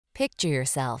Picture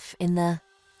yourself in the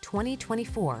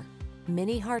 2024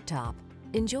 Mini Hardtop.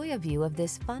 Enjoy a view of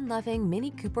this fun-loving Mini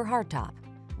Cooper hardtop.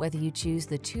 Whether you choose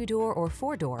the 2-door or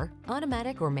 4-door,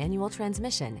 automatic or manual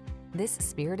transmission, this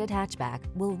spirited hatchback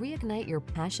will reignite your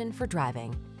passion for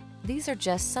driving. These are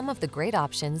just some of the great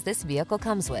options this vehicle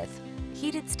comes with: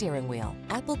 heated steering wheel,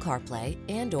 Apple CarPlay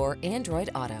and/or Android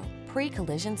Auto,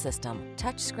 pre-collision system,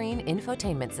 touchscreen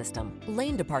infotainment system,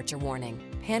 lane departure warning,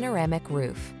 panoramic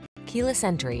roof, keyless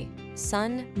entry,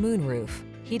 moonroof,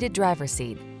 heated driver's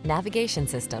seat, navigation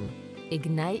system.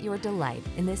 Ignite your delight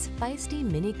in this feisty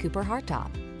Mini Cooper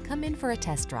hardtop. Come in for a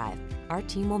test drive. Our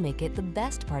team will make it the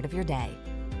best part of your day.